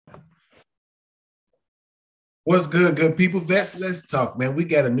What's good, good people? Vets, let's talk, man. We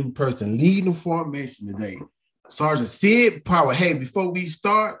got a new person leading the formation today. Sergeant Sid Parra. Hey, before we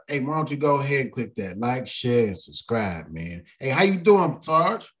start, hey, why don't you go ahead and click that like, share, and subscribe, man. Hey, how you doing,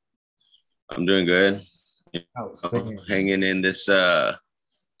 Sarge? I'm doing good. Outstanding. Hanging in this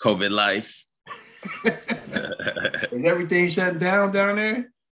COVID life. Is everything shut down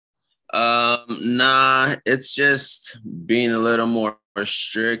there? Nah, it's just being a little more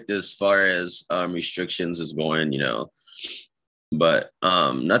strict as far as restrictions is going. But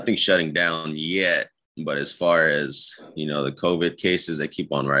nothing's shutting down yet. But as far as the COVID cases, they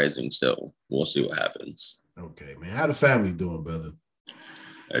keep on rising. So we'll see what happens. Okay, man. How the family doing, brother?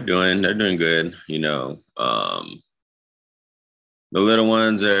 They're doing good. The little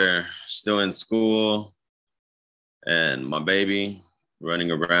ones are still in school, and my baby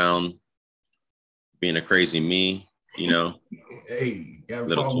running around being a crazy me. Hey, gotta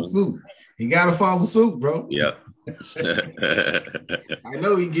Little follow one. suit. He gotta follow suit, bro. Yeah. I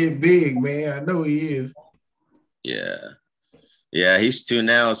know he getting big, man. I know he is. Yeah. Yeah, he's 2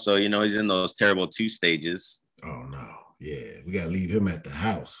 now, so he's in those terrible 2 stages. Oh no, yeah, we gotta leave him at the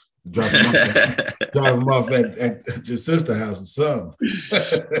house. Drop him off at your sister's house or something.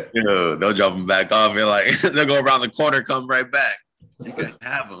 They'll drop him back off and they'll go around the corner, come right back. You can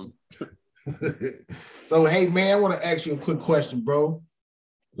have him. So hey man, I want to ask you a quick question, bro.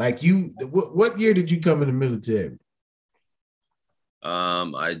 What year did you come in the military?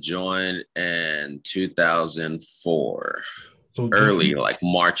 I joined in 2004. So early, like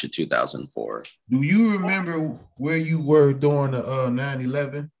March of 2004. Do you remember where you were during the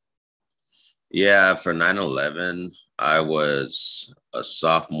 9/11? Yeah, for 9/11, I was a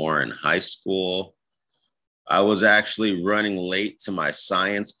sophomore in high school. I was actually running late to my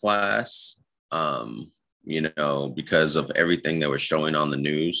science class, because of everything that was showing on the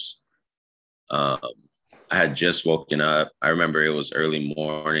news. I had just woken up. I remember it was early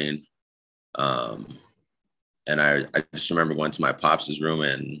morning. And I just remember going to my pops' room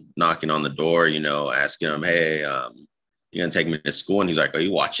and knocking on the door, asking him, hey, you going to take me to school? And he's like, are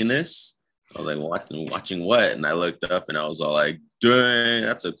you watching this? I was like, watching what? And I looked up and I was all like, dang,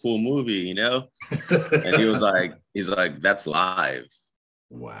 that's a cool movie, And he's like, that's live.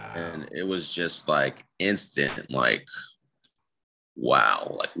 Wow. And it was just like instant, like,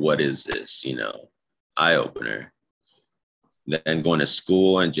 wow, like, what is this, eye opener. Then going to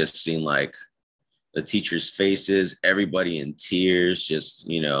school and just seeing like the teachers' faces, everybody in tears, just,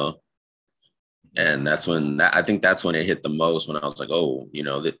 and I think that's when it hit the most, when I was like, oh,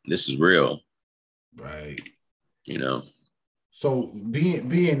 this is real. Right. So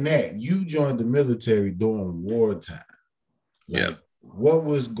being that you joined the military during wartime, yeah. What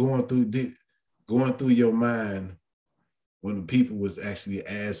was going through your mind when the people was actually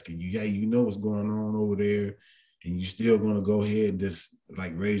asking you, yeah, what's going on over there, and you still going to go ahead and just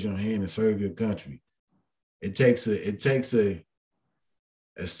like raise your hand and serve your country? It takes a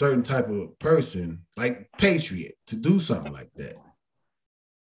certain type of person, like patriot, to do something like that.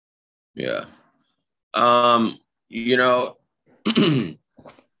 Yeah.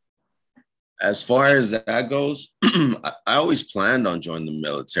 As far as that goes, I always planned on joining the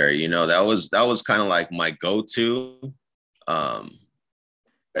military. That was kind of like my go-to.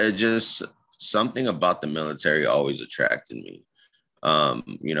 It just, something about the military always attracted me. I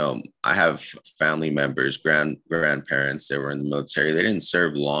have family members, grandparents that were in the military. They didn't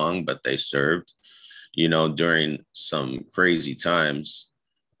serve long, but they served, during some crazy times.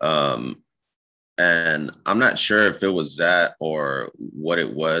 And I'm not sure if it was that or what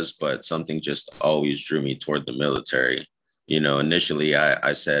it was, but something just always drew me toward the military. Initially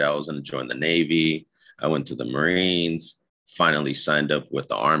I said I was going to join the Navy. I went to the Marines, finally signed up with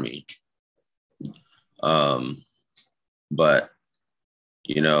the Army. But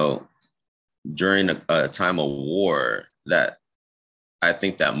during a time of war, that I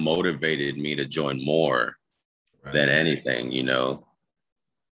think that motivated me to join more than anything.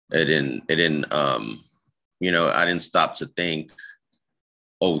 It didn't I didn't stop to think,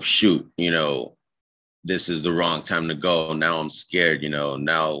 oh shoot, this is the wrong time to go. Now I'm scared.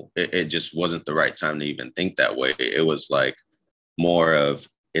 Now it just wasn't the right time to even think that way. It was like more of,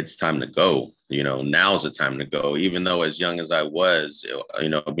 it's time to go. Now's the time to go. Even though as young as I was,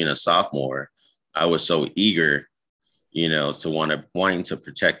 being a sophomore, I was so eager, to wanting to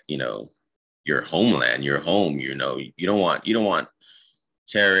protect, your homeland, your home. You don't want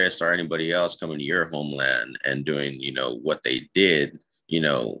terrorists or anybody else coming to your homeland and doing, what they did,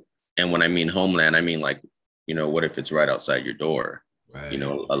 and when I mean homeland, I mean like, what if it's right outside your door? Right.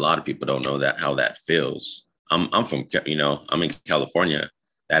 A lot of people don't know how that feels. I'm from, I'm in California.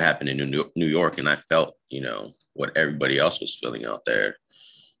 that happened in New York, and I felt, what everybody else was feeling out there.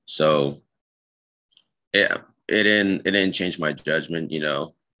 So yeah, it didn't change my judgment.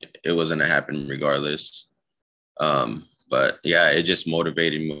 It was gonna happen regardless. But yeah, it just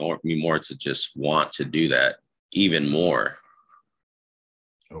motivated me more to just want to do that even more.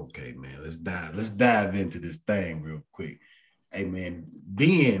 Okay, man, let's dive into this thing real quick. Hey man,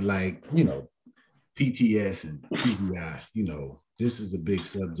 being like, PTS and TBI, this is a big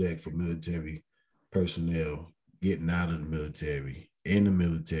subject for military personnel getting out of the military, in the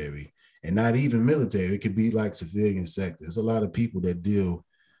military, and not even military. It could be like civilian sector. There's a lot of people that deal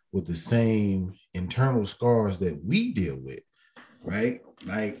with the same internal scars that we deal with, right?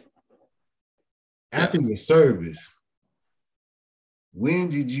 Like after your service, when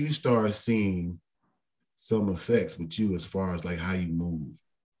did you start seeing some effects with you as far as like how you move?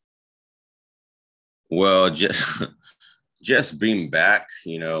 Well, just being back,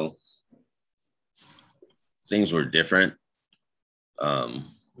 things were different.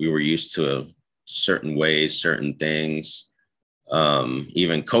 We were used to certain ways, certain things,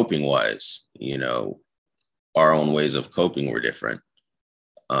 even coping wise, our own ways of coping were different.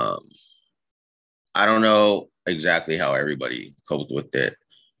 I don't know exactly how everybody coped with it.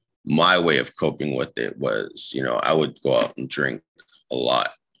 My way of coping with it was, I would go out and drink a lot.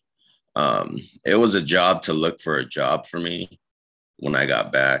 It was a job to look for a job for me when I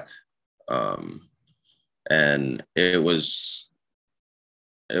got back. And it was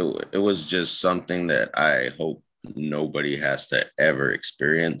just something that I hope nobody has to ever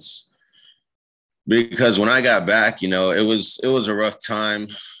experience. Because when I got back, it was a rough time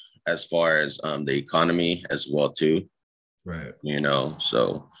as far as the economy as well too. Right.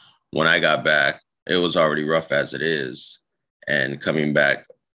 So when I got back, it was already rough as it is. And coming back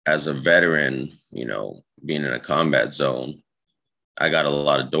as a veteran, being in a combat zone, I got a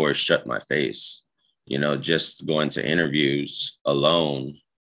lot of doors shut in my face, just going to interviews alone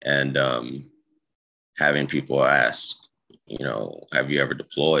and having people ask, have you ever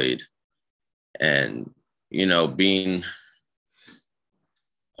deployed? And, being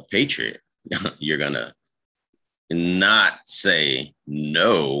a patriot, you're going to not say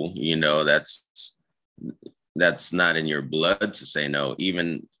no, that's not in your blood to say no,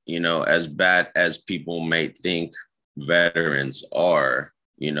 even, as bad as people may think veterans are,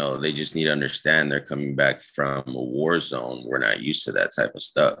 they just need to understand they're coming back from a war zone. We're not used to that type of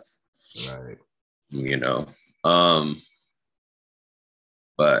stuff. Right.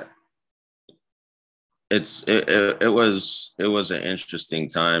 But it was an interesting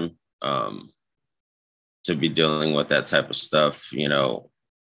time to be dealing with that type of stuff,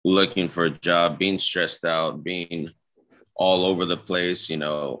 looking for a job, being stressed out, being all over the place.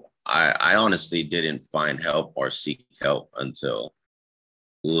 I honestly didn't find help or seek help until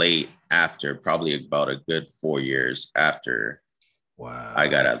late after, probably about a good 4 years after I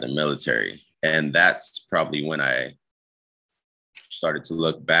got out of the military. And that's probably when I started to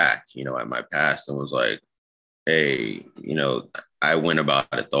look back, at my past and was like, hey, I went about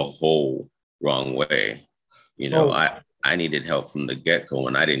it the whole wrong way. I needed help from the get-go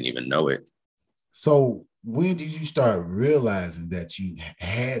and I didn't even know it. So when did you start realizing that you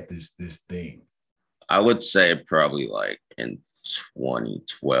had this thing? I would say probably like in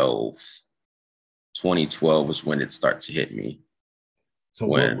 2012. 2012 was when it started to hit me. So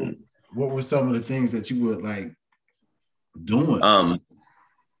what were some of the things that you were like doing? I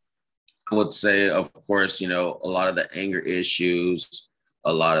would say, of course, a lot of the anger issues,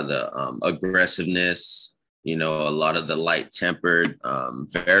 a lot of the aggressiveness, a lot of the light-tempered,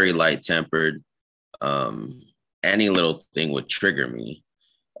 very light-tempered. Any little thing would trigger me.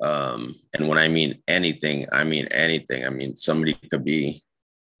 And when I mean anything, I mean anything. I mean, somebody could be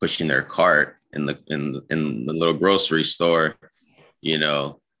pushing their cart in the little grocery store,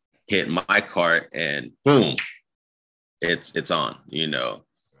 hit my cart and boom, it's on,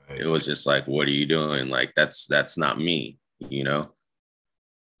 Right. It was just like, what are you doing? Like, that's not me,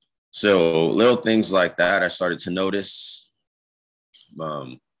 So little things like that I started to notice.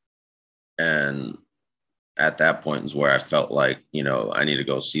 And at that point is where I felt like, I need to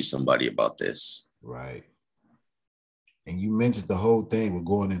go see somebody about this. Right. And you mentioned the whole thing with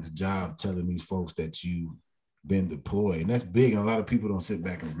going into job, telling these folks that you've been deployed. And that's big. And a lot of people don't sit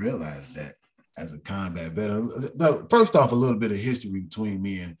back and realize that as a combat veteran. First off, a little bit of history between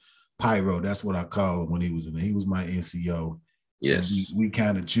me and Pyro. That's what I call him when he was my NCO. Yes. And we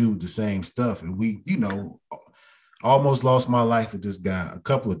kind of chewed the same stuff. And we, almost lost my life with this guy a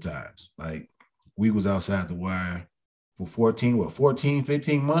couple of times. Like we was outside the wire for 14,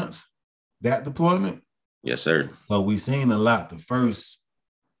 15 months, that deployment. Yes, sir. So we seen a lot. The first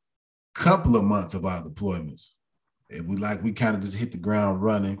couple of months of our deployments. We kind of just hit the ground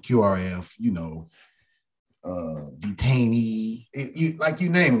running, QRF, detainee, you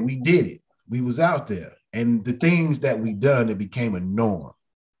name it, we did it. We was out there. And the things that we done, it became a norm.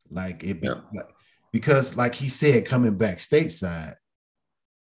 Because like he said, coming back stateside,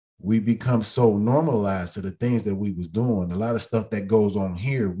 we become so normalized to the things that we was doing. A lot of stuff that goes on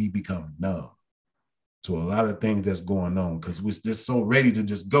here, we become numb to a lot of things that's going on because we're just so ready to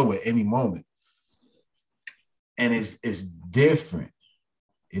just go at any moment. And it's different.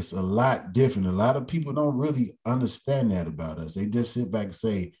 It's a lot different. A lot of people don't really understand that about us. They just sit back and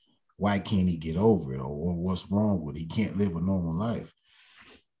say, why can't he get over it? Or what's wrong with it? He can't live a normal life.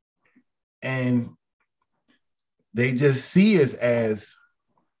 And they just see us as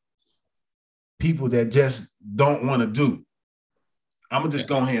people that just don't want to do. I'm gonna just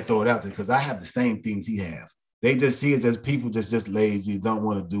go ahead and throw it out there because I have the same things he have. They just see us as people that's just lazy, don't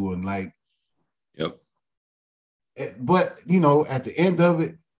want to do, and like, yep. But at the end of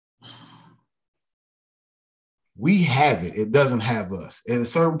it, we have it. It doesn't have us. At a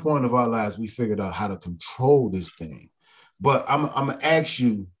certain point of our lives, we figured out how to control this thing. But I'm gonna ask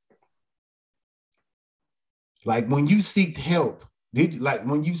you, like, when you seeked help, did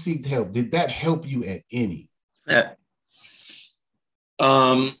that help you at any? Yeah.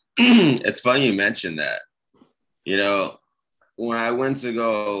 It's funny you mentioned that. When I went to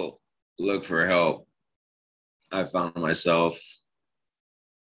go look for help, I found myself,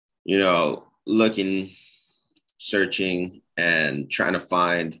 looking, searching, and trying to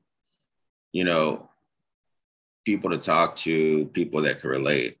find, people to talk to, people that could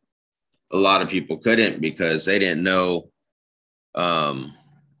relate. A lot of people couldn't because they didn't know,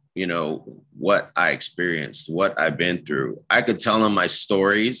 what I experienced, what I've been through. I could tell them my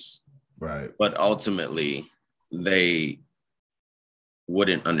stories, right? But ultimately, they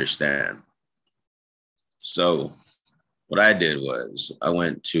wouldn't understand. So what I did was I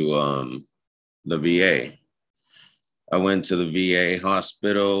went to the VA. I went to the VA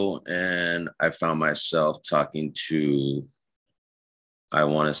hospital and I found myself talking to, I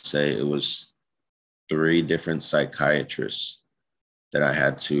want to say it was 3 different psychiatrists that I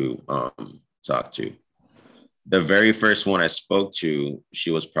had to talk to. The very first one I spoke to,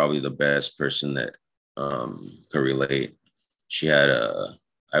 she was probably the best person that could relate. She had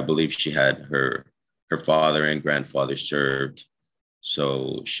I believe she had her father and grandfather served.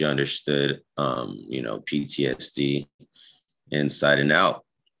 So she understood, PTSD inside and out,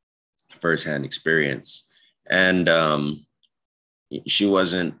 firsthand experience. And she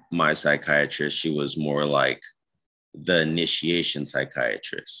wasn't my psychiatrist. She was more like the initiation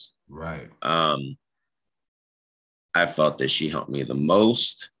psychiatrist. Right. I felt that she helped me the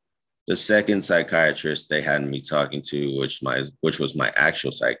most. The second psychiatrist they had me talking to, which was my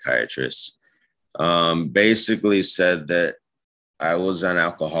actual psychiatrist, basically said that I was an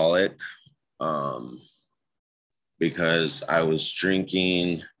alcoholic because I was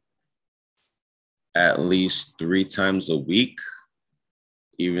drinking at least 3 times a week,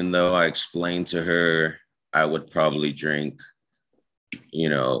 even though I explained to her I would probably drink,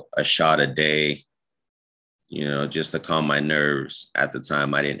 a shot a day, just to calm my nerves. At the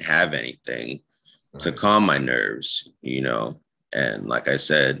time, I didn't have anything to calm my nerves, and like I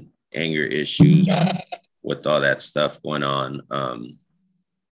said, anger issues with all that stuff going on.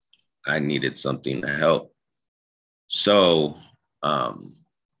 I needed something to help. So,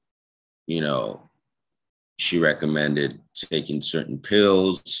 she recommended taking certain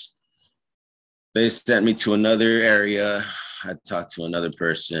pills. They sent me to another area. I talked to another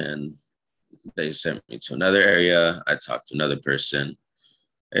person. They sent me to another area. I talked to another person.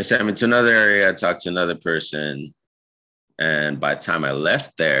 They sent me to another area. I talked to another person. And by the time I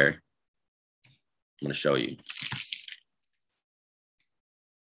left there, I'm going to show you.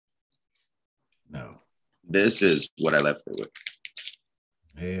 No. This is what I left it with.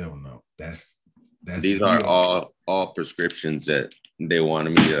 Hell no. That's These are all prescriptions that they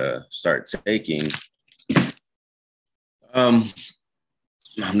wanted me to start taking.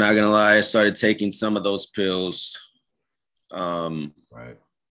 I'm not gonna lie, I started taking some of those pills. Right.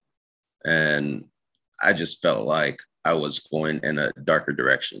 And I just felt like I was going in a darker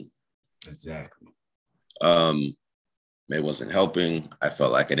direction. Exactly. It wasn't helping. I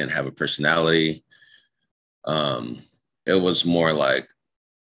felt like I didn't have a personality. It was more like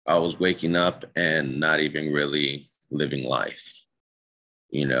I was waking up and not even really living life,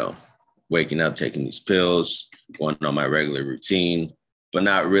 waking up, taking these pills, going on my regular routine, but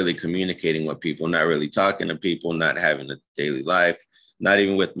not really communicating with people, not really talking to people, not having a daily life, not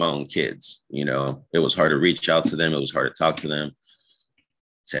even with my own kids. It was hard to reach out to them. It was hard to talk to them.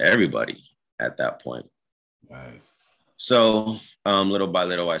 to everybody at that point. Right. So little by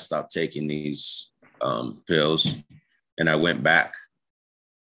little, I stopped taking these pills, and I went back.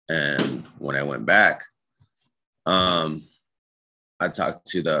 And when I went back, I talked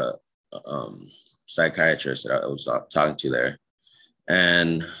to the psychiatrist that I was talking to there,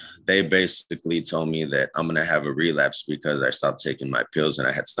 and they basically told me that I'm going to have a relapse because I stopped taking my pills and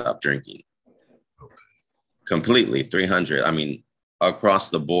I had stopped drinking. Okay. Completely, 300. I mean, across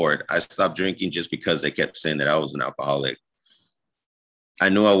the board. I stopped drinking just because they kept saying that I was an alcoholic. I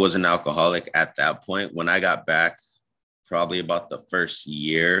knew I was an alcoholic at that point. When I got back, probably about the first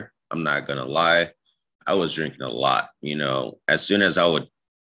year, I'm not going to lie, I was drinking a lot. You know, as soon as I would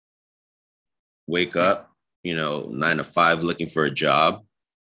wake up, 9 to 5 looking for a job,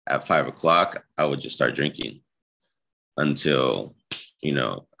 at 5 o'clock, I would just start drinking until,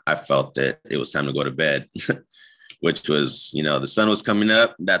 I felt that it was time to go to bed, which was, the sun was coming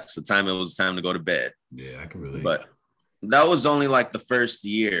up. That's the time it was time to go to bed. Yeah, I can relate. But that was only like the first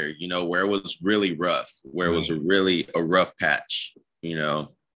year, where it was really rough, where it was a rough patch,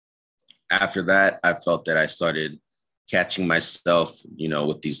 After that, I felt that I started catching myself,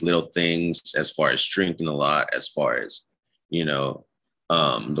 with these little things as far as drinking a lot, as far as, the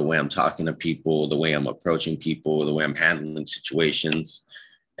way I'm talking to people, the way I'm approaching people, the way I'm handling situations.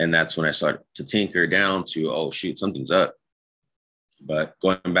 And that's when I started to tinker down to, oh, shoot, something's up. But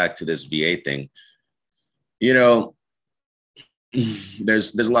going back to this VA thing, there's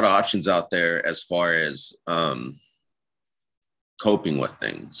a lot of options out there as far as coping with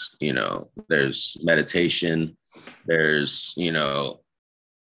things. There's meditation, there's,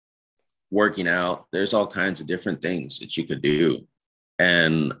 working out, there's all kinds of different things that you could do.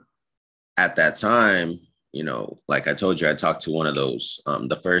 And at that time, like I told you, I talked to one of those,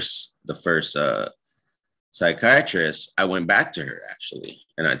 the first psychiatrist. I went back to her actually.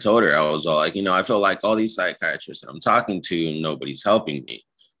 And I told her, I was all like, I feel like all these psychiatrists that I'm talking to, nobody's helping me.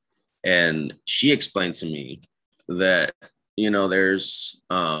 And she explained to me that, there's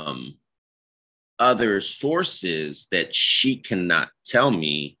other sources that she cannot tell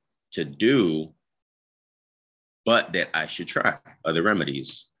me to do, but that I should try other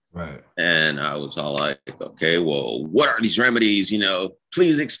remedies. Right. And I was all like, okay, well, what are these remedies?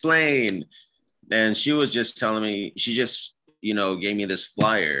 Please explain. And she was just telling me, she just, gave me this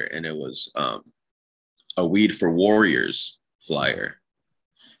flyer, and it was a Weed for Warriors flyer.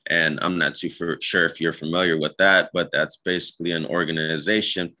 And I'm not too sure if you're familiar with that, but that's basically an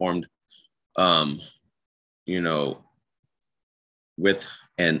organization formed, with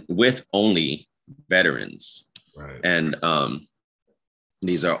only veterans. Right. And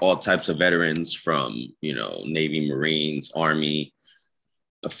these are all types of veterans from, Navy, Marines, Army,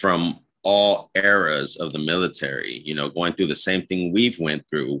 from all eras of the military, going through the same thing we've went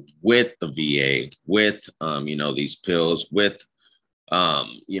through with the VA, with, these pills, with,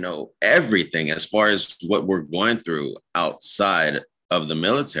 everything as far as what we're going through outside of the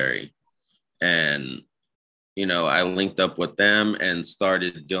military. And, I linked up with them and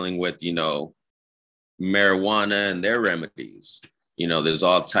started dealing with, marijuana and their remedies. There's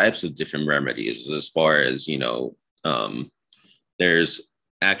all types of different remedies as far as, there's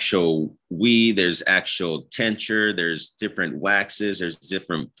actual weed, there's actual tincture, there's different waxes, there's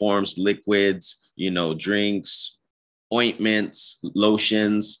different forms, liquids, drinks, ointments,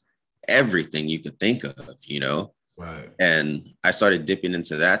 lotions, everything you could think of, Right. And I started dipping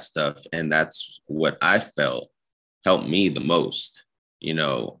into that stuff. And that's what I felt helped me the most. It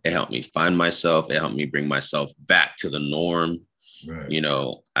helped me find myself. It helped me bring myself back to the norm. Right.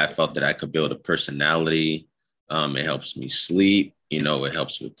 I felt that I could build a personality. It helps me sleep. It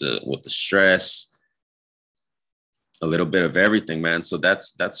helps with the stress, a little bit of everything, man. So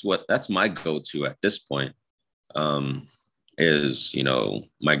that's my go-to at this point, is,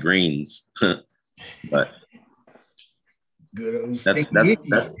 my greens, but good.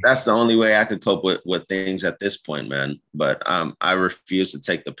 That's the only way I could cope with things at this point, man. But I refuse to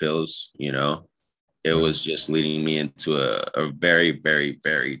take the pills. It was just leading me into a very, very,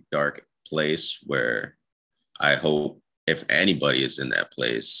 very dark place where I hope if anybody is in that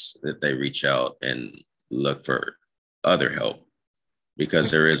place that they reach out and look for other help, because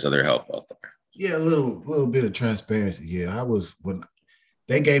there is other help out there. Yeah, a little bit of transparency. Yeah, when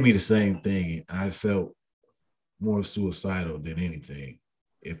they gave me the same thing, I felt more suicidal than anything,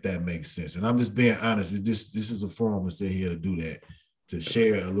 if that makes sense. And I'm just being honest. This is a forum to sit here to do that, to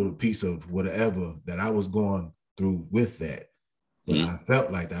share a little piece of whatever that I was going through with that. But I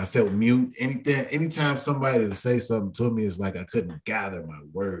felt like that. I felt mute. Anytime somebody to say something to me, it's like I couldn't gather my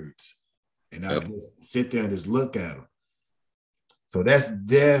words. And I just sit there and just look at them. So that's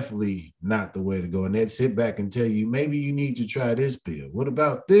definitely not the way to go. And they'd sit back and tell you, maybe you need to try this pill. What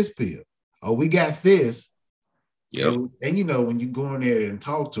about this pill? Oh, we got this. Yep. And you know, when you go in there and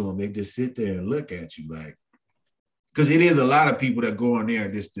talk to them, they just sit there and look at you like, because it is a lot of people that go in there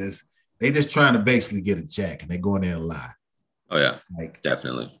and they just trying to basically get a check and they go in there and lie. Oh yeah, like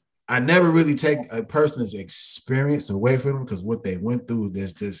definitely. I never really take a person's experience away from them because what they went through,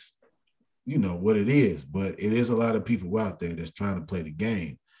 there's just, you know, what it is. But it is a lot of people out there that's trying to play the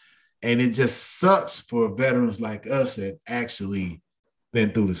game. And it just sucks for veterans like us that actually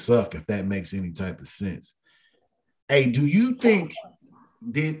been through the suck, if that makes any type of sense. Hey, do you think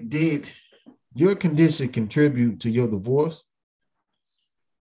did your condition contribute to your divorce?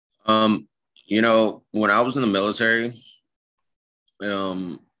 Um, you know, when I was in the military,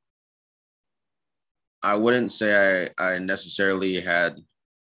 um, I wouldn't say I necessarily had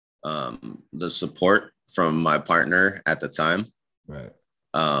the support from my partner at the time. Right.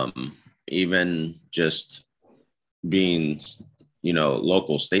 Even just being, you know,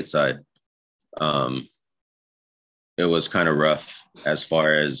 local stateside, um, it was kind of rough as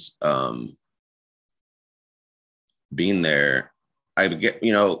far as being there. I get,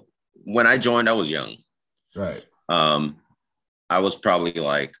 you know, when I joined, I was young. Right. I was probably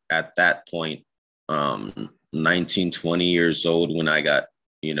like at that point, 19, 20 years old when I got,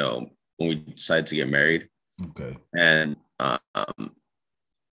 you know, when we decided to get married. Okay. And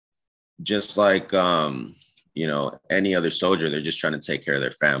just like, you know, any other soldier, they're just trying to take care of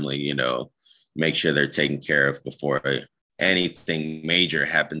their family, you know, make sure they're taken care of before anything major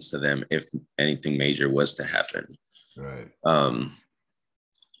happens to them, if anything major was to happen. Right.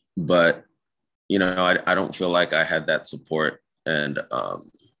 But, you know, I don't feel like I had that support. And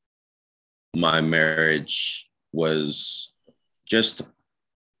my marriage was just,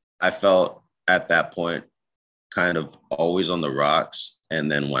 I felt at that point kind of always on the rocks.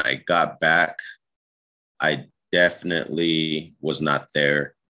 And then when I got back, I definitely was not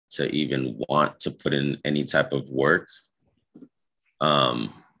there to even want to put in any type of work.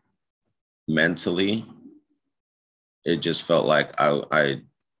 Mentally, it just felt like I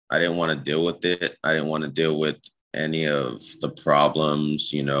didn't want to deal with it. I didn't want to deal with any of the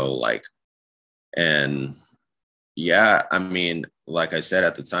problems, you know, like, and yeah, I mean, like I said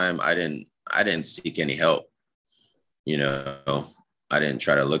at the time, I didn't seek any help, you know, I didn't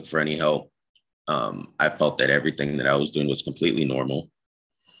try to look for any help. I felt that everything that I was doing was completely normal,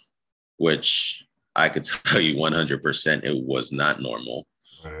 which I could tell you 100% it was not normal.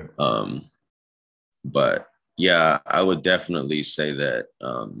 Right. But yeah, I would definitely say that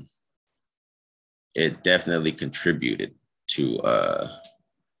it definitely contributed to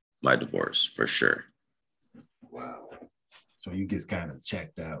my divorce for sure. Wow. So you just kind of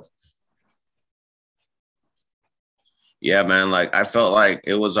checked out. Yeah, man. Like I felt like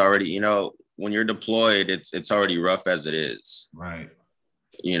it was already, you know, when you're deployed, it's already rough as it is. Right.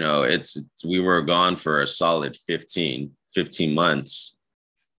 You know, we were gone for a solid 15 months.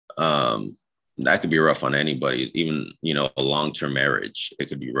 That could be rough on anybody, even, you know, a long-term marriage, it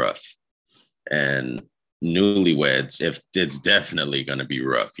could be rough. And newlyweds, if it's definitely going to be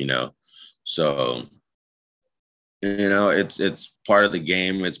rough, you know. So, you know, it's part of the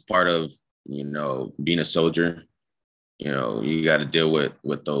game. It's part of, you know, being a soldier. You know, you got to deal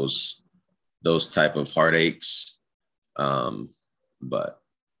with those type of heartaches. But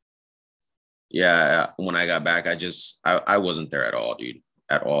yeah, when I got back, I wasn't there at all, dude,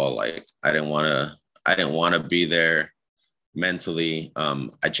 at all. Like I didn't want to be there mentally.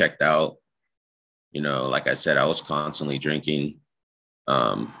 I checked out, you know, like I said, I was constantly drinking.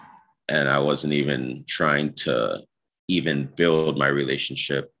 And I wasn't even trying to even build my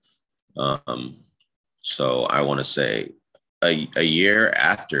relationship. So I want to say a year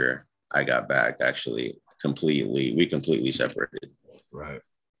after I got back, actually, we completely separated. Right.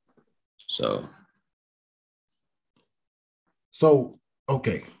 So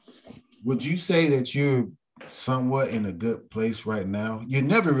Okay. Would you say that you're somewhat in a good place right now? You're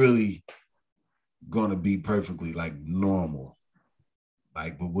never really going to be perfectly like normal.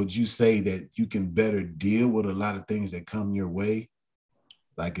 Like, but would you say that you can better deal with a lot of things that come your way?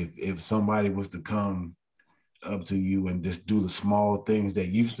 Like if somebody was to come up to you and just do the small things that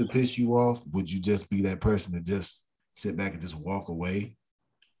used to piss you off, would you just be that person to just sit back and just walk away?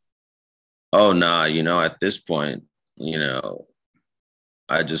 oh nah, you know, at this point, you know,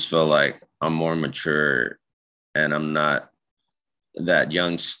 I just feel like I'm more mature and I'm not that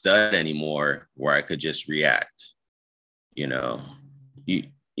young stud anymore where I could just react. You know, you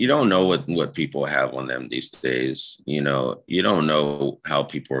you don't know what people have on them these days. You know, you don't know how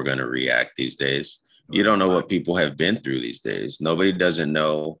people are going to react these days. You don't know what people have been through these days. Nobody doesn't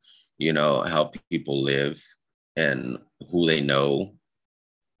know, how people live and who they know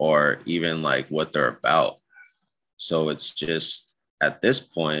or even like what they're about. So it's just at this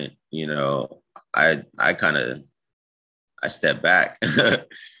point, I kind of I step back,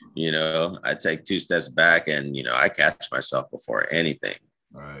 I take 2 steps back and, I catch myself before anything.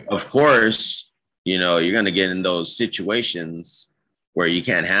 Right. Of course, you're going to get in those situations where you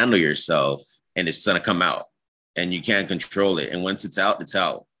can't handle yourself and it's going to come out and you can't control it. And once it's out, it's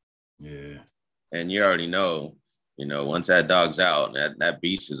out. Yeah. And you already know, once that dog's out, that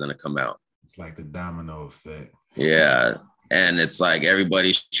beast is going to come out. It's like the domino effect. Yeah. And it's like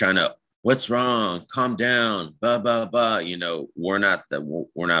everybody's trying to, what's wrong? Calm down. Blah, blah, blah. We're not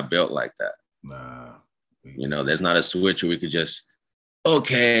built like that. Nah. There's not a switch where we could just,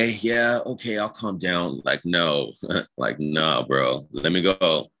 okay, yeah, okay, I'll calm down. Like, no, like, no, bro. Let me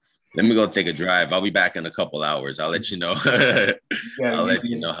go take a drive. I'll be back in a couple hours. I'll let you know. I'll let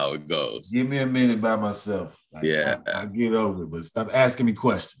you know how it goes. Give me a minute by myself. Like, yeah. I'll get over it, but stop asking me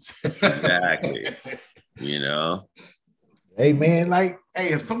questions. Exactly. Hey man, like,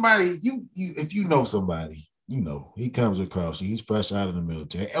 hey, if somebody, if you know somebody, he comes across you, he's fresh out of the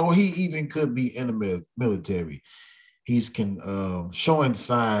military, or he even could be in the military. He's showing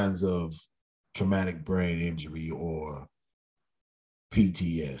signs of traumatic brain injury or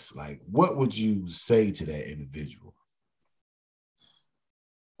PTS. Like, what would you say to that individual?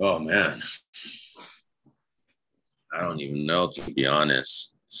 Oh man, I don't even know, to be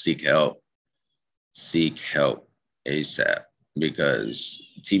honest. Seek help ASAP, because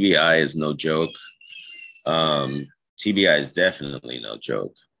TBI is no joke. TBI is definitely no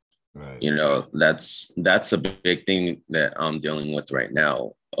joke. Right. That's a big thing that I'm dealing with right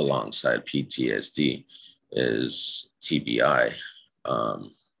now alongside PTSD is TBI.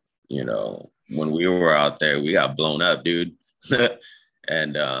 When we were out there, we got blown up, dude.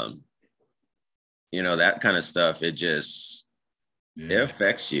 And, that kind of stuff, it just, it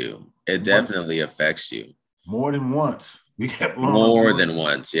affects you. It definitely affects you. More than once. We got blown more than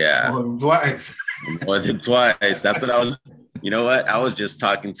once. Yeah. More than twice. More than twice. That's what I was, I was just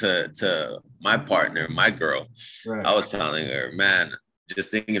talking to my partner, my girl. Right. I was telling her, man,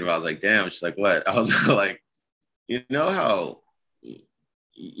 just thinking about it, I was like, damn. She's like, what? I was like, how,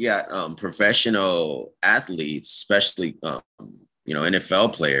 professional athletes, especially,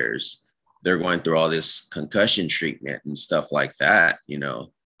 NFL players, they're going through all this concussion treatment and stuff like that.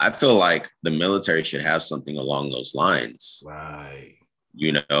 I feel like the military should have something along those lines. Right.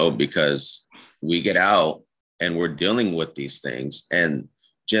 Because we get out and we're dealing with these things. And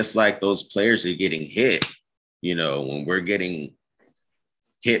just like those players are getting hit, when we're getting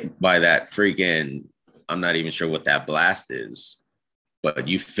hit by that freaking, I'm not even sure what that blast is, but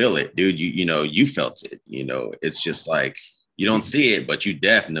you feel it, dude. You felt it. It's just like, you don't see it, but you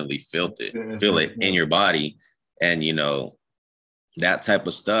definitely feel it in your body. And, that type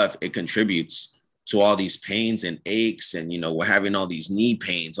of stuff, it contributes to all these pains and aches. And, we're having all these knee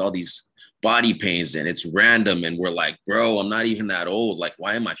pains, all these body pains, and it's random. And we're like, bro, I'm not even that old. Like,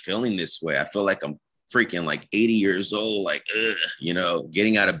 why am I feeling this way? I feel like I'm freaking like 80 years old, like,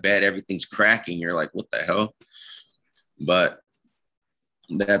 getting out of bed, everything's cracking. You're like, what the hell? But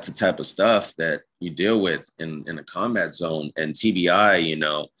that's the type of stuff that you deal with in a combat zone. And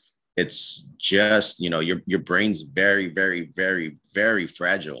TBI, it's just, your brain's very, very, very, very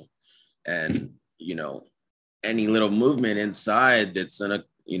fragile. And, any little movement inside that's going to,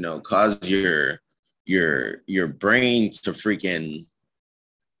 cause your brain to freaking,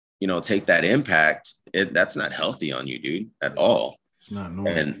 take that impact. That's not healthy on you, dude, at all. It's not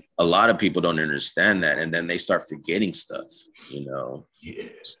normal. And a lot of people don't understand that. And then they start forgetting stuff,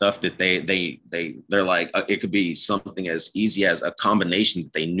 stuff that they're like, it could be something as easy as a combination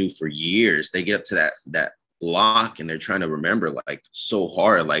that they knew for years. They get up to that lock and they're trying to remember like so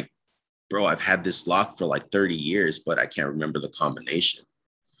hard, like, bro, I've had this lock for like 30 years, but I can't remember the combination.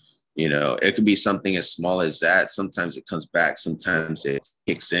 It could be something as small as that. Sometimes it comes back, sometimes it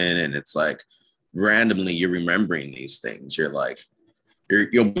kicks in, and it's like randomly you're remembering these things. You're like,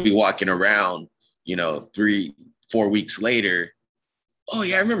 you'll be walking around, 3-4 weeks later. Oh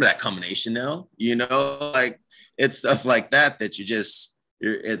yeah, I remember that combination now. Like it's stuff like that that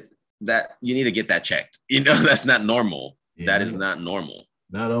you need to get that checked. That's not normal. Yeah, that is not normal.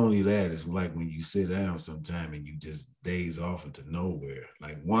 Not only that, it's like when you sit down sometime and you just daze off into nowhere,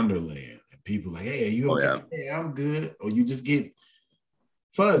 like Wonderland, and people like, hey, are you okay? Oh, yeah. Hey, I'm good. Or you just get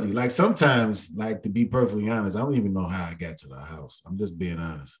fuzzy. Like sometimes, like to be perfectly honest, I don't even know how I got to the house. I'm just being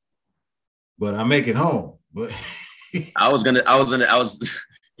honest. But I make it home. But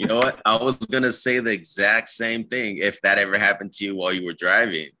You know what? I was gonna say the exact same thing. If that ever happened to you while you were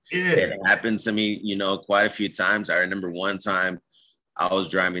driving, Yeah. it happened to me, quite a few times. I remember one time I was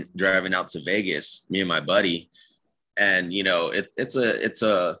driving out to Vegas, me and my buddy, and it's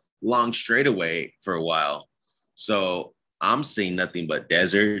a long straightaway for a while. So I'm seeing nothing but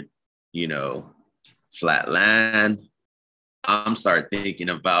desert, you know, flat land. I'm start thinking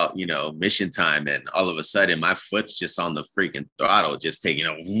about, mission time, and all of a sudden my foot's just on the freaking throttle, just taking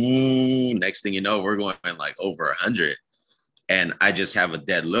a woo. Next thing you know, we're going like over 100. And I just have a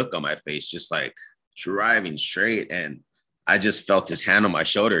dead look on my face, just like driving straight. And I just felt his hand on my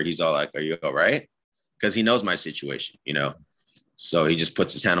shoulder. He's all like, "Are you all right?" Because he knows my situation. So he just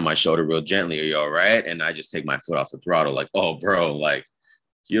puts his hand on my shoulder real gently. "Are you all right?" And I just take my foot off the throttle, like, "Oh, bro, like,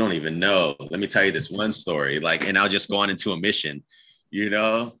 you don't even know. Let me tell you this one story." Like, and I'll just go on into a mission, you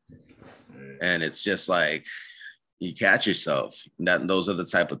know? And it's just like, you catch yourself. Those are the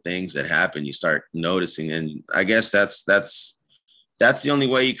type of things that happen. You start noticing. And I guess that's the only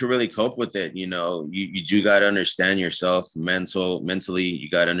way you can really cope with it. You do got to understand yourself mentally. You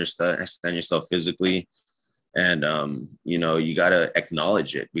got to understand yourself physically. And, you got to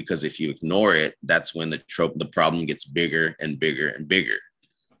acknowledge it, because if you ignore it, that's when the problem gets bigger and bigger and bigger.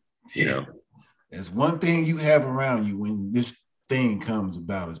 There's one thing you have around you when this thing comes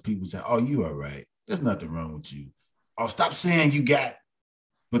about is people say, "Oh, you all right. There's nothing wrong with you." Oh, stop saying you got.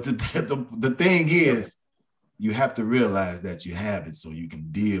 But the thing is, you have to realize that you have it so you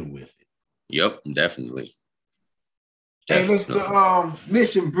can deal with it. Yep, definitely. Hey, let's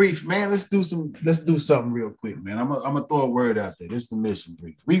mission brief, man. Let's do something real quick, man. I'm gonna throw a word out there. This is the mission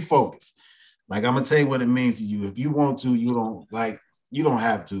brief. Refocus. Like, I'm gonna tell you what it means to you. If you want to, you don't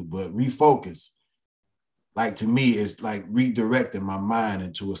have to, but refocus. Like, to me, it's like redirecting my mind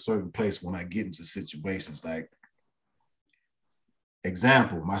into a certain place when I get into situations. Like,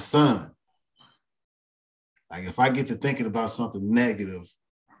 example, my son. Like, if I get to thinking about something negative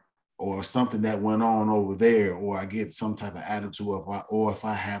or something that went on over there, or I get some type of attitude or if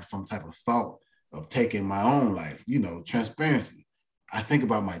I have some type of thought of taking my own life, transparency. I think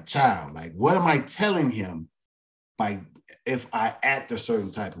about my child. Like, what am I telling him? Like, if I act a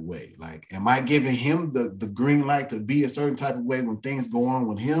certain type of way, like, am I giving him the green light to be a certain type of way when things go on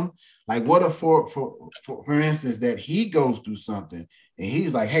with him? Like, what if for instance, that he goes through something and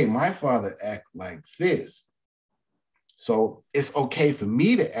he's like, "Hey, my father act like this, so it's okay for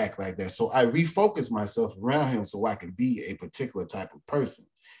me to act like that." So I refocus myself around him so I can be a particular type of person,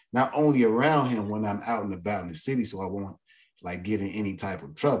 not only around him when I'm out and about in the city, so I won't like get in any type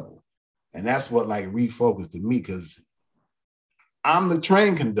of trouble. And that's what like refocus to me, because I'm the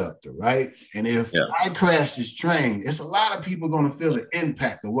train conductor, right? And if I crash this train, it's a lot of people going to feel the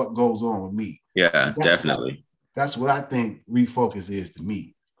impact of what goes on with me. Yeah, definitely. That's what I think refocus is to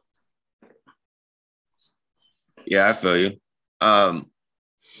me. Yeah, I feel you.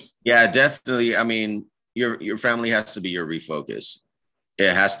 Yeah, definitely. I mean, your family has to be your refocus.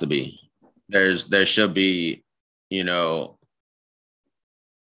 It has to be. There should be, you know,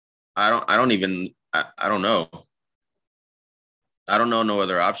 I don't know. I don't know no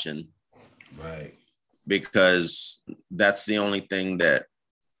other option. Right. Because that's the only thing that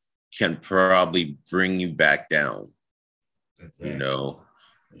can probably bring you back down. Exactly.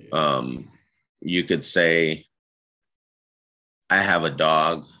 Yeah. You could say, "I have a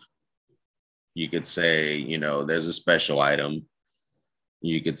dog." You could say, "There's a special item."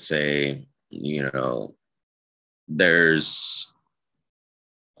 You could say, there's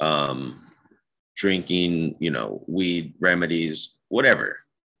drinking, weed remedies, whatever.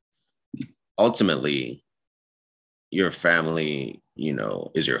 Ultimately, your family,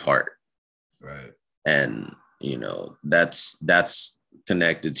 is your heart. Right. And, that's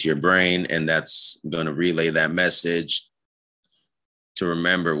connected to your brain, and that's going to relay that message to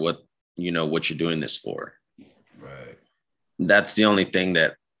remember what you're doing this for. Right. That's the only thing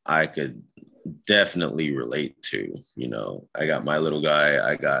that I could definitely relate to. I got my little guy,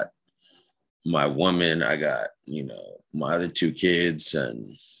 I got my woman, I got, my other two kids,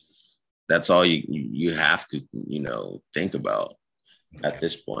 and that's all you have to, think about at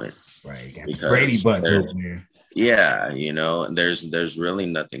this point. Right. You got the Brady Bunch over there. Yeah, there's really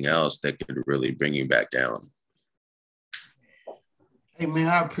nothing else that could really bring you back down. Hey man,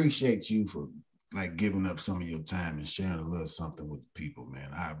 I appreciate you for like giving up some of your time and sharing a little something with the people,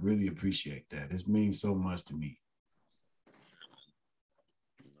 man. I really appreciate that. This means so much to me.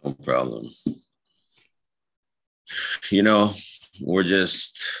 No problem.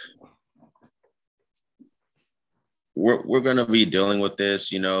 We're gonna be dealing with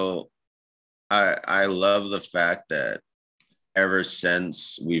this. I love the fact that ever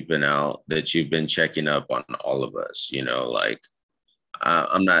since we've been out that you've been checking up on all of us, like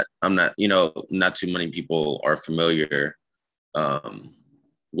I'm not, not too many people are familiar um,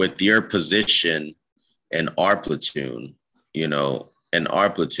 with your position in our platoon, in our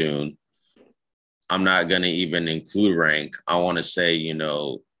platoon. I'm not going to even include rank. I want to say,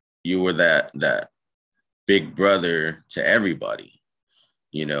 you were that big brother to everybody,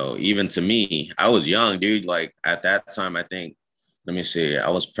 even to me. I was young, dude. Like at that time, I think, let me see, I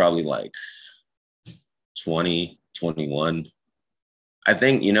was probably like 20, 21. I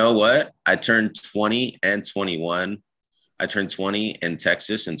think, you know what? I turned 20 and 21. I turned 20 in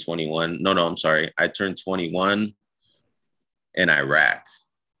Texas and 21. No, I'm sorry. I turned 21 in Iraq.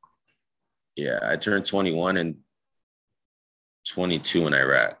 Yeah, I turned 21 and 22 in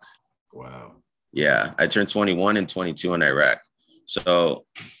Iraq. Wow. Yeah, I turned 21 and 22 in Iraq. So,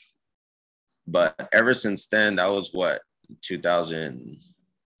 but ever since then, that was what,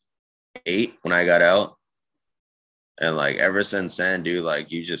 2008 when I got out. And like ever since then, dude,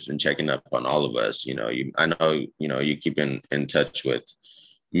 like you just been checking up on all of us. I know, you keep in touch with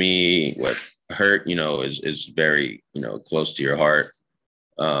me. What hurt, is very, close to your heart.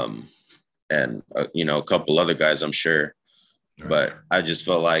 And a couple other guys, I'm sure. Right. But I just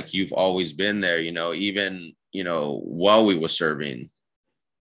felt like you've always been there, even, while we were serving,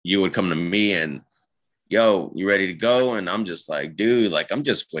 you would come to me and, yo, you ready to go? And I'm just like, dude, like, I'm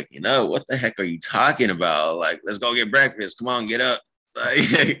just waking up. What the heck are you talking about? Like, let's go get breakfast. Come on, get up.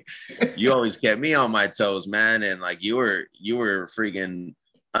 Like, you always kept me on my toes, man. And like, you were freaking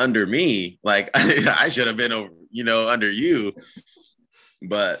under me. Like, I should have been over, under you.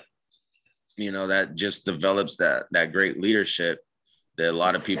 But, that just develops that great leadership that a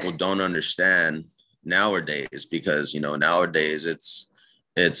lot of people don't understand nowadays, because, nowadays it's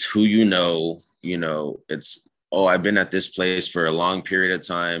who, it's, oh, I've been at this place for a long period of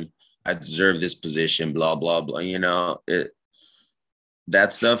time. I deserve this position, blah, blah, blah.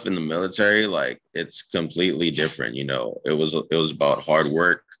 That stuff in the military, like it's completely different. It was about hard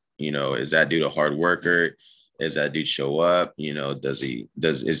work. Is that dude a hard worker? Is that dude show up? Is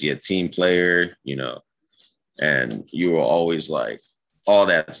he a team player? And you were always like all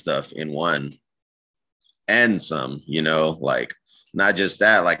that stuff in one and some, like not just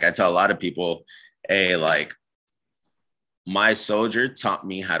that. Like I tell a lot of people, hey, like my soldier taught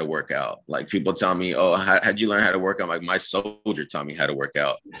me how to work out. Like people tell me, oh, how'd you learn how to work out? Like my soldier taught me how to work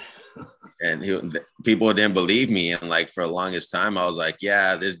out. And people didn't believe me. And like for the longest time, I was like,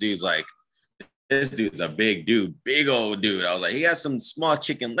 yeah, this dude's a big dude, big old dude. I was like, he has some small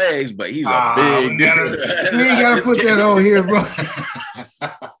chicken legs, but he's a big dude. We ain't gotta put that on here, bro.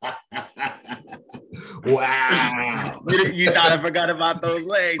 Wow. You thought I forgot about those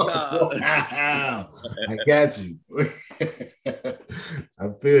legs, huh? Wow. I got you. I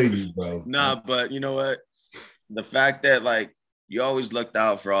feel you, bro. Nah, but you know what? The fact that like you always looked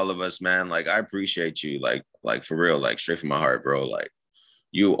out for all of us, man. Like I appreciate you, like for real, like straight from my heart, bro. Like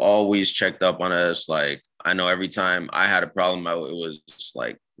you always checked up on us. Like I know every time I had a problem, it was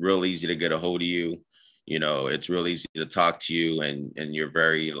like real easy to get a hold of you. It's real easy to talk to you, and you're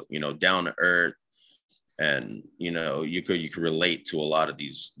very, down to earth. And you could relate to a lot of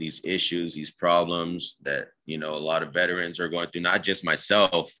these issues, these problems that a lot of veterans are going through. Not just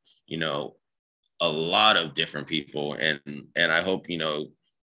myself, a lot of different people, and I hope you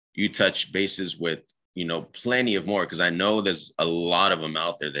touch bases with plenty of more, because I know there's a lot of them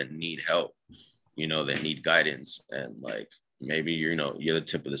out there that need help, that need guidance, and like maybe you're the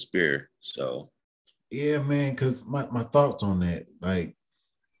tip of the spear. So yeah, man, because my thoughts on that, like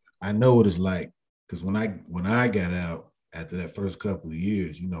I know what it's like. Because when I got out after that first couple of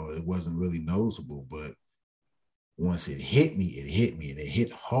years, it wasn't really noticeable. But once it hit me, and it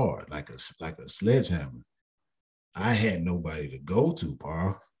hit hard like a sledgehammer. I had nobody to go to,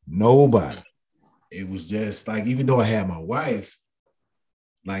 Parra. Nobody. It was just like, even though I had my wife,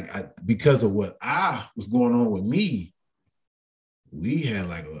 like because of what was going on with me, we had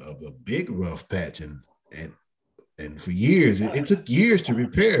like a big rough patch, and for years, it took years to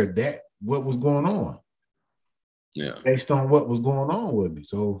repair what was going on. Yeah. Based on what was going on with me.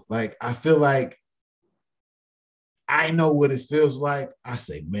 So like, I feel like I know what it feels like. I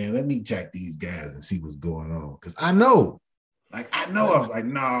say, man, let me check these guys and see what's going on. Cause I know I was like,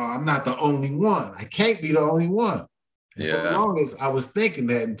 no, I'm not the only one. I can't be the only one. And for the longest, I was thinking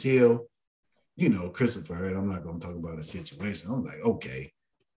that until, Christopher, and I'm not going to talk about a situation. I'm like, okay,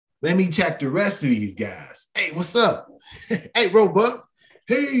 let me check the rest of these guys. Hey, what's up? Hey, Roebuck.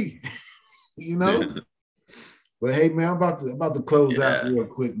 Hey, But hey, man, I'm about to close out real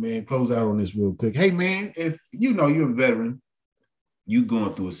quick, man. Close out on this real quick. Hey, man, if you're a veteran you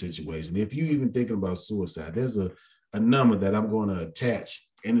going through a situation, if you even thinking about suicide, there's a number that I'm going to attach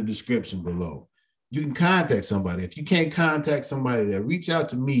in the description below. You can contact somebody. If you can't contact somebody, that reach out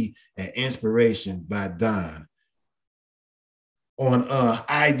to me at Inspiration by Don on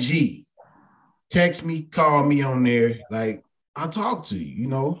IG. Text me, call me on there. Like, I'll talk to you. You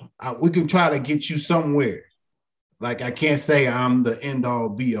know, we can try to get you somewhere. Like, I can't say I'm the end all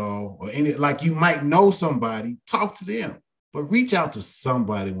be all or any, like, you might know somebody, talk to them, but reach out to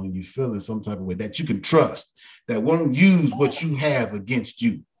somebody when you're feeling some type of way that you can trust, that won't use what you have against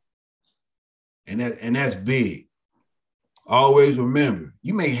you. And that's big. Always remember,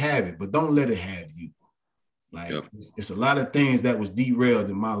 you may have it, but don't let it have you. Like, yep. It's a lot of things that was derailed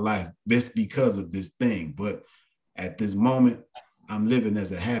in my life just because of this thing. But at this moment, I'm living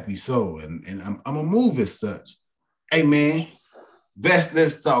as a happy soul, and I'm gonna move as such. Hey man,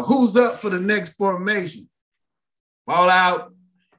 let's talk. Who's up for the next formation? Ball out.